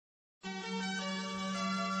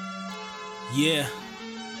Yeah.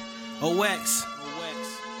 OX.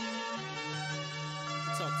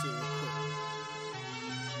 Talk to you real quick.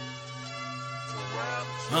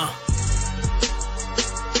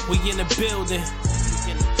 We in the building.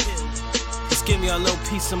 Just give me a little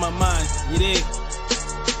piece of my mind. You dig?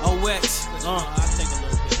 OX. I'll take a little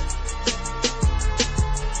bit.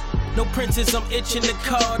 No princess, I'm itching to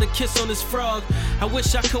call to kiss on this frog. I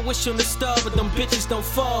wish I could wish on the star, but them bitches don't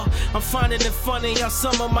fall. I'm finding it funny how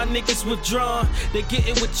some of my niggas withdrawn. They get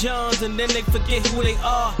it with Johns and then they forget who they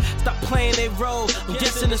are. Stop playing they role. I'm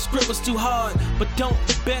guessing the script was too hard. But don't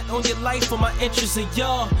bet on your life or my interest in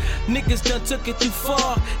y'all. Niggas done took it too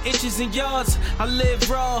far. Inches and yards, I live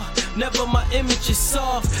raw. Never my image is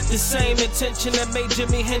soft. The same intention that made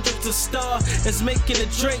Jimi Hendrix a star as making the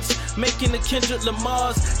Drakes, making the Kendrick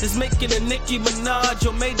Lamars, as making a Nicki Minaj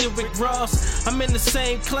or major Rick Ross. I'm in the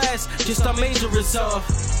same class, just our major is off.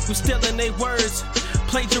 We still in they words,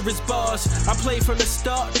 plagiarist bars. I played from the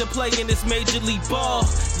start to play in this major league ball.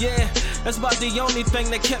 Yeah, that's about the only thing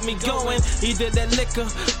that kept me going. Either that liquor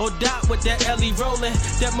or dot with that Ellie rolling.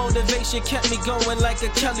 That motivation kept me going like a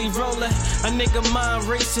Kelly rolling. A nigga mind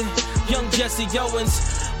racing, young Jesse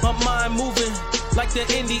Owens. My mind moving like the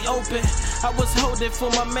Indy Open. I was holding for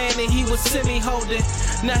my man and he was semi-holding.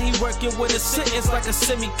 Now he working with a sentence like a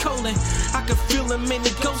semicolon. I can feel him in the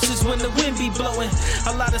ghosts when the wind be blowing.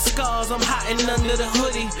 A lot of scars, I'm hiding under the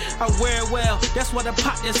hoodie. I wear it well, that's why the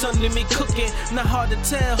pot that's under me cooking. Not hard to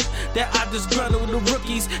tell that I just grundle the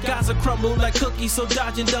rookies. Guys are crumble like cookies, so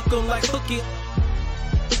dodge and duck them like hooky.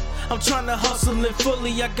 I'm tryna hustle it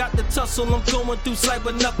fully, I got the tussle. I'm going through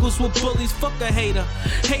cyber knuckles with bullies, fuck a hater.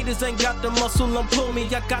 Haters ain't got the muscle, I'm pulling me.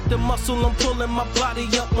 I got the muscle, I'm pulling my body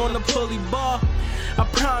up on the pulley bar. I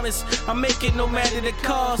promise, I make it no matter the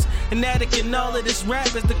cost. An addict in all of this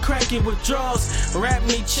rap is the cracking withdrawals. Rap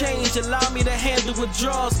me change, allow me to handle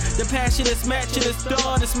withdrawals. The passion is matching its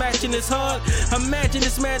dawn, it's matching its heart. Imagine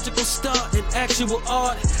this magical start in actual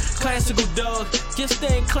art. Classical dog, just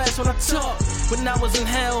stay in class when I talk. When I was in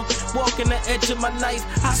hell, walking the edge of my knife,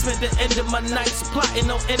 I spent the end of my nights plotting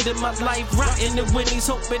on ending my life. Rotting the Winnies,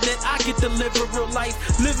 hoping that I get to live a real life.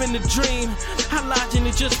 Living the dream, I lodging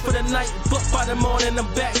it just for the night. But by the morning I'm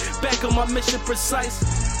back on my mission precise.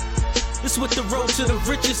 It's what the road to the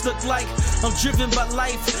riches look like. I'm driven by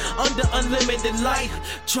life, under unlimited light.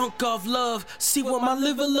 Drunk off love, see what my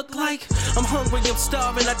liver look like. I'm hungry, I'm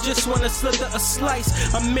starving, I just wanna slither a slice.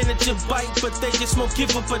 A miniature bite, but they just won't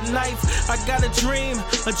give up a knife. I got a dream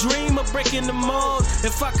of breaking the mold.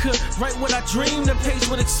 If I could write what I dream, the page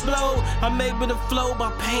would explode. I'm able to flow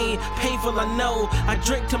by pain, painful I know. I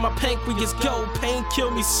drink till my pancreas go, pain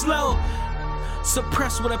kill me slow.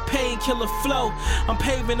 Suppressed with a painkiller flow. I'm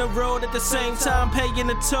paving the road at the same time paying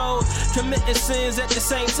the toll. Committing sins at the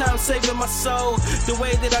same time saving my soul. The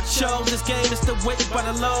way that I chose this game is to wait by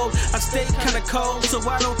the load. I stay kinda cold so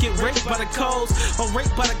I don't get raped by the colds. Or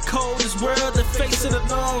raped by the cold, this world and face it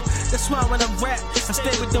alone. That's why when I rap, I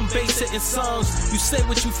stay with them bass hitting songs. You say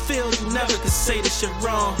what you feel, you never can say this shit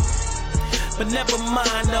wrong. But never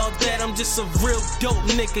mind all that, I'm just a real dope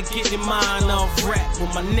nigga getting mine off rap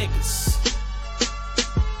with my niggas.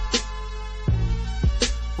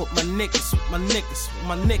 With my niggas.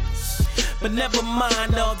 But never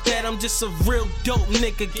mind all that, I'm just a real dope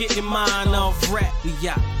nigga getting mine off rap. We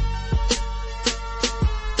out.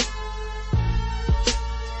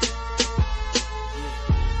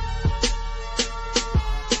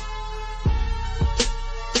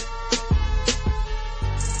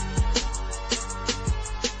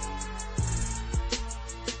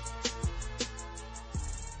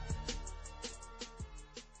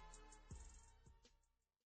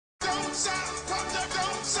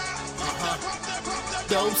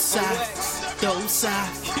 Dope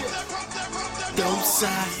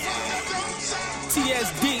side.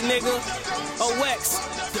 TSD, nigga. OX.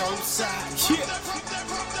 Dope side.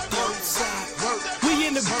 We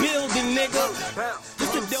in the building, nigga.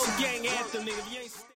 It's the dope gang anthem.